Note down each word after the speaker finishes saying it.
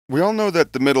We all know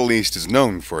that the Middle East is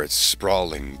known for its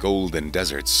sprawling golden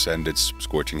deserts and its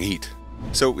scorching heat.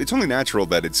 So it's only natural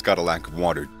that it's got a lack of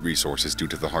water resources due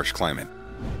to the harsh climate.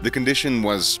 The condition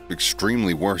was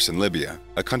extremely worse in Libya,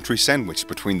 a country sandwiched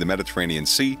between the Mediterranean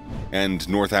Sea and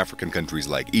North African countries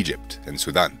like Egypt and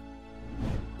Sudan.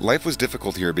 Life was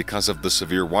difficult here because of the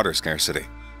severe water scarcity.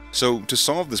 So, to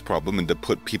solve this problem and to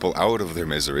put people out of their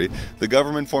misery, the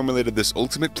government formulated this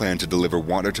ultimate plan to deliver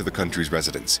water to the country's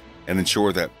residents and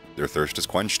ensure that their thirst is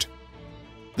quenched.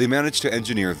 They managed to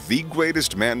engineer the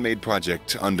greatest man-made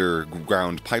project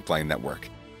underground pipeline network.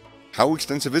 How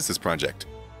extensive is this project?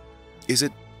 Is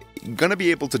it gonna be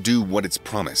able to do what it's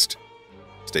promised?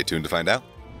 Stay tuned to find out.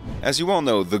 As you all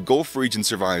know, the Gulf region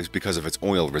survives because of its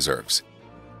oil reserves.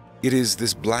 It is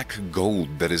this black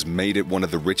gold that has made it one of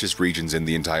the richest regions in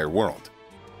the entire world.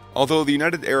 Although the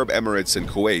United Arab Emirates and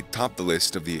Kuwait top the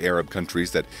list of the Arab countries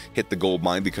that hit the gold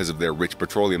mine because of their rich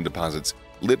petroleum deposits,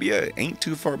 Libya ain't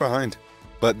too far behind.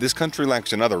 But this country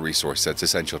lacks another resource that's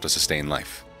essential to sustain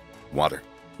life: water.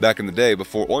 Back in the day,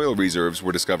 before oil reserves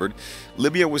were discovered,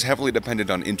 Libya was heavily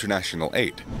dependent on international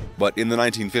aid. But in the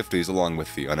 1950s, along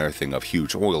with the unearthing of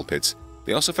huge oil pits,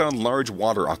 they also found large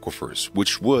water aquifers,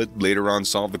 which would later on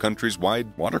solve the country's wide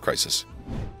water crisis.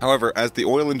 However, as the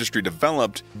oil industry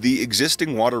developed, the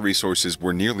existing water resources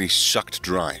were nearly sucked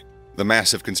dry. The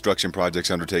massive construction projects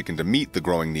undertaken to meet the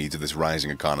growing needs of this rising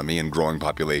economy and growing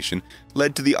population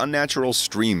led to the unnatural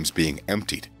streams being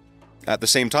emptied. At the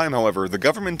same time, however, the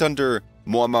government under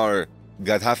Muammar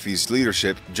Gaddafi's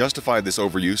leadership justified this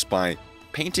overuse by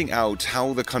painting out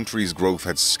how the country's growth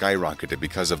had skyrocketed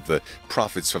because of the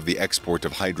profits of the export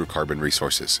of hydrocarbon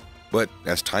resources. But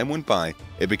as time went by,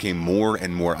 it became more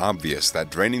and more obvious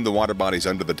that draining the water bodies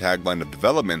under the tagline of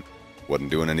development wasn't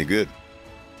doing any good.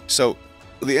 So,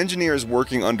 the engineers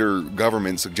working under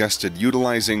government suggested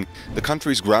utilizing the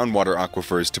country's groundwater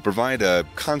aquifers to provide a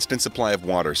constant supply of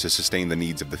water to sustain the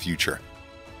needs of the future.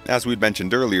 As we'd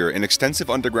mentioned earlier, an extensive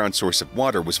underground source of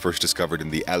water was first discovered in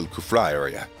the Al Kufra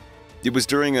area. It was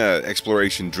during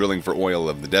exploration drilling for oil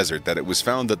of the desert that it was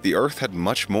found that the earth had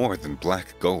much more than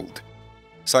black gold.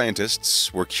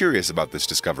 Scientists were curious about this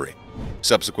discovery.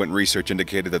 Subsequent research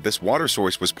indicated that this water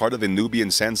source was part of the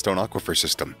Nubian sandstone aquifer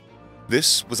system.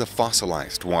 This was a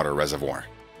fossilized water reservoir.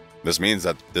 This means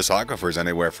that this aquifer is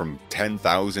anywhere from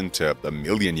 10,000 to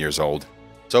 1,000,000 years old.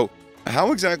 So,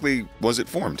 how exactly was it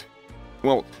formed?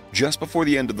 Well, just before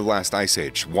the end of the last ice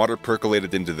age, water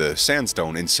percolated into the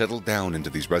sandstone and settled down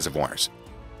into these reservoirs.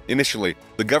 Initially,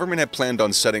 the government had planned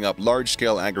on setting up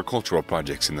large-scale agricultural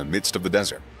projects in the midst of the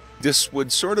desert. This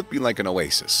would sort of be like an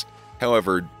oasis.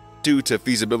 However, due to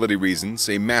feasibility reasons,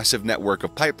 a massive network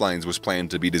of pipelines was planned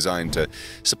to be designed to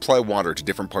supply water to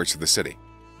different parts of the city.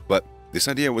 But this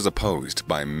idea was opposed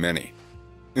by many.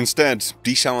 Instead,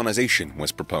 desalination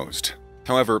was proposed.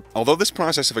 However, although this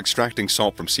process of extracting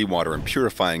salt from seawater and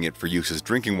purifying it for use as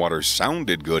drinking water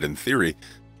sounded good in theory,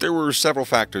 there were several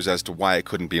factors as to why it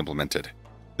couldn't be implemented.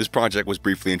 This project was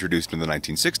briefly introduced in the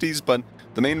 1960s, but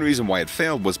the main reason why it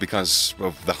failed was because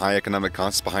of the high economic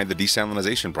costs behind the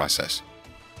desalination process.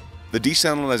 The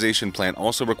desalination plant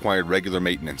also required regular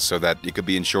maintenance so that it could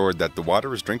be ensured that the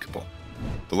water is drinkable.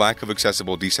 The lack of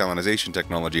accessible desalination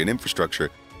technology and infrastructure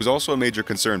was also a major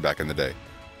concern back in the day.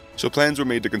 So plans were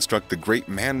made to construct the Great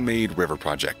Man-Made River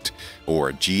Project,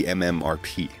 or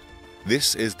GMMRP.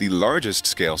 This is the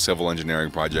largest-scale civil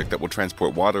engineering project that will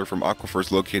transport water from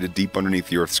aquifers located deep underneath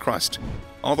the Earth's crust,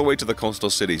 all the way to the coastal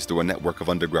cities through a network of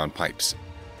underground pipes.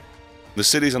 The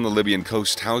cities on the Libyan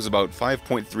coast house about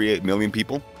 5.38 million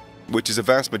people, which is a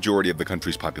vast majority of the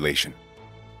country's population.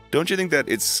 Don't you think that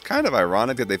it's kind of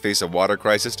ironic that they face a water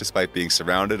crisis despite being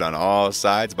surrounded on all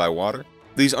sides by water?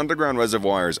 These underground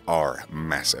reservoirs are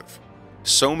massive.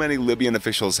 So many Libyan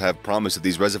officials have promised that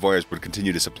these reservoirs would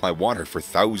continue to supply water for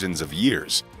thousands of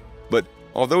years. But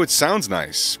although it sounds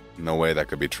nice, no way that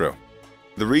could be true.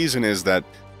 The reason is that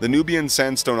the Nubian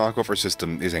sandstone aquifer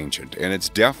system is ancient, and it's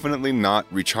definitely not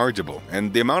rechargeable,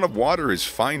 and the amount of water is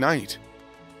finite.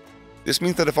 This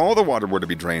means that if all the water were to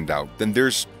be drained out, then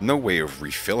there's no way of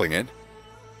refilling it.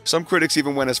 Some critics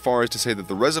even went as far as to say that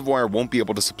the reservoir won't be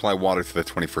able to supply water through the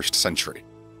 21st century.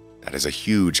 That is a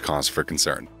huge cause for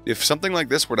concern. If something like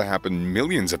this were to happen,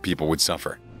 millions of people would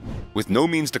suffer. With no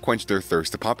means to quench their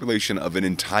thirst, the population of an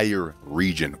entire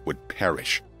region would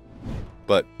perish.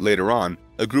 But later on,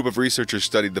 a group of researchers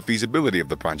studied the feasibility of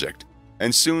the project,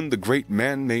 and soon the Great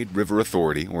Man-Made River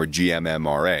Authority, or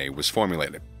GMMRA, was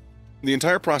formulated. The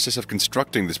entire process of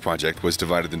constructing this project was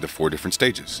divided into 4 different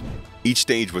stages. Each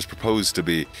stage was proposed to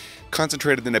be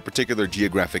concentrated in a particular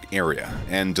geographic area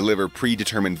and deliver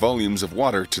predetermined volumes of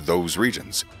water to those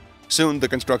regions. Soon, the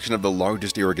construction of the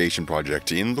largest irrigation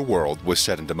project in the world was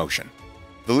set into motion.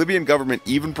 The Libyan government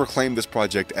even proclaimed this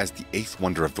project as the eighth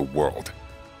wonder of the world.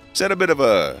 Is that a bit of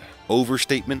a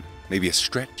overstatement? Maybe a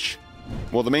stretch?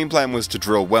 Well, the main plan was to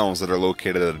drill wells that are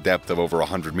located at a depth of over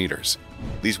 100 meters.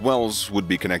 These wells would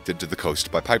be connected to the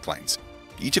coast by pipelines.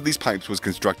 Each of these pipes was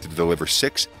constructed to deliver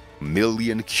 6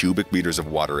 million cubic meters of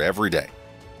water every day.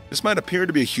 This might appear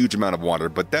to be a huge amount of water,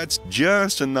 but that's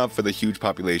just enough for the huge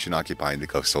population occupying the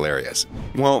coastal areas.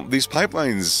 Well, these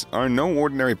pipelines are no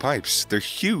ordinary pipes. They're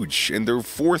huge, and they're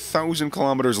 4,000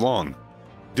 kilometers long.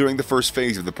 During the first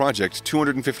phase of the project,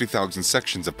 250,000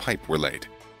 sections of pipe were laid.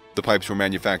 The pipes were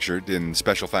manufactured in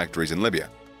special factories in Libya.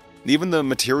 Even the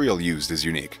material used is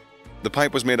unique. The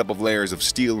pipe was made up of layers of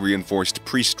steel-reinforced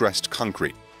pre-stressed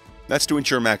concrete. That's to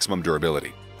ensure maximum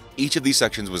durability. Each of these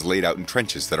sections was laid out in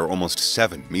trenches that are almost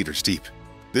 7 meters deep.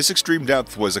 This extreme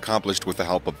depth was accomplished with the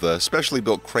help of the specially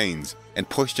built cranes and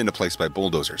pushed into place by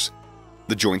bulldozers.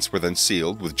 The joints were then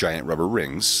sealed with giant rubber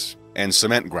rings and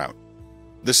cement grout.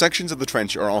 The sections of the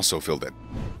trench are also filled in.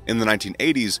 In the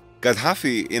 1980s,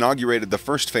 Gaddafi inaugurated the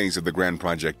first phase of the grand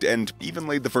project and even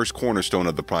laid the first cornerstone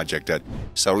of the project at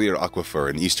Sarir Aquifer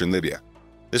in eastern Libya.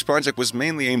 This project was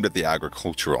mainly aimed at the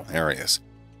agricultural areas.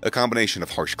 A combination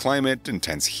of harsh climate,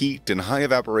 intense heat, and high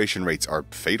evaporation rates are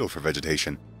fatal for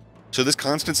vegetation, so this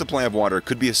constant supply of water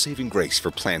could be a saving grace for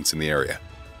plants in the area.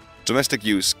 Domestic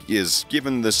use is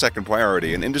given the second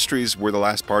priority, and industries were the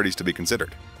last parties to be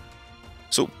considered.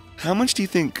 So, how much do you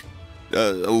think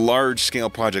a large-scale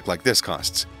project like this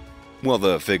costs? Well,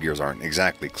 the figures aren't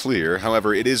exactly clear.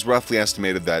 However, it is roughly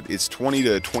estimated that it's $20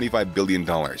 to $25 billion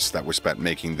that were spent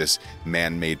making this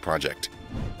man-made project.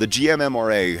 The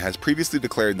GMMRA has previously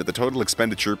declared that the total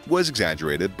expenditure was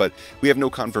exaggerated, but we have no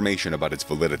confirmation about its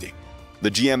validity.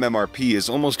 The GMMRP is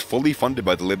almost fully funded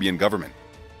by the Libyan government.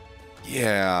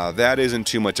 Yeah, that isn't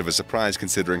too much of a surprise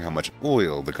considering how much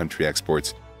oil the country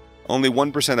exports. Only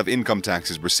 1% of income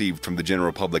tax is received from the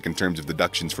general public in terms of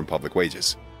deductions from public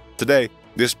wages. Today,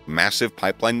 this massive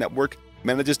pipeline network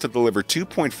manages to deliver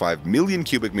 2.5 million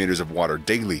cubic meters of water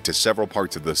daily to several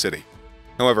parts of the city.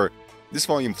 However, this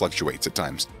volume fluctuates at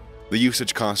times. The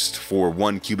usage cost for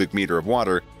 1 cubic meter of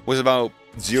water was about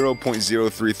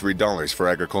 $0.033 for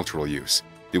agricultural use.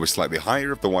 It was slightly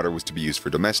higher if the water was to be used for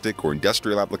domestic or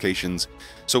industrial applications.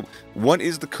 So, what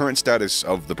is the current status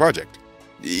of the project?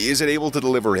 Is it able to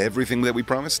deliver everything that we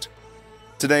promised?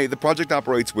 Today, the project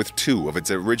operates with 2 of its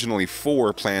originally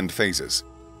 4 planned phases.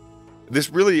 This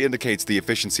really indicates the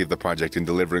efficiency of the project in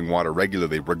delivering water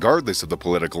regularly, regardless of the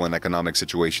political and economic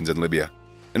situations in Libya.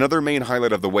 Another main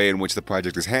highlight of the way in which the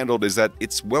project is handled is that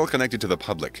it's well connected to the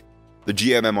public. The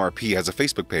GMMRP has a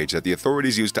Facebook page that the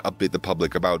authorities use to update the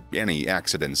public about any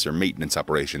accidents or maintenance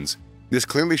operations. This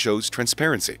clearly shows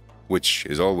transparency, which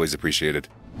is always appreciated.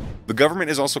 The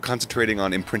government is also concentrating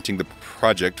on imprinting the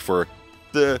project for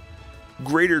the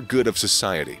greater good of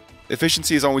society.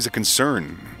 Efficiency is always a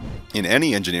concern in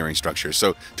any engineering structure,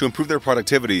 so to improve their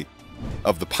productivity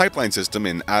of the pipeline system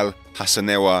in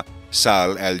Al-Hassanewa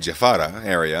Sal al-Jafara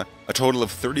area, a total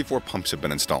of 34 pumps have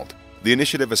been installed. The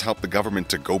initiative has helped the government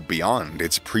to go beyond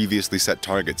its previously set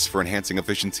targets for enhancing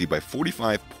efficiency by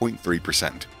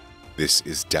 45.3%. This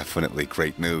is definitely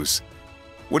great news.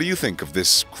 What do you think of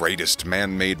this greatest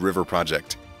man-made river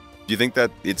project? Do you think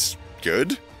that it's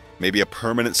good? Maybe a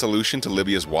permanent solution to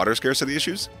Libya's water scarcity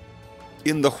issues?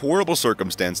 In the horrible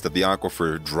circumstance that the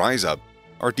aquifer dries up,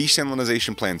 are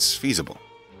desalination plants feasible?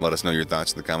 Let us know your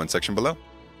thoughts in the comment section below.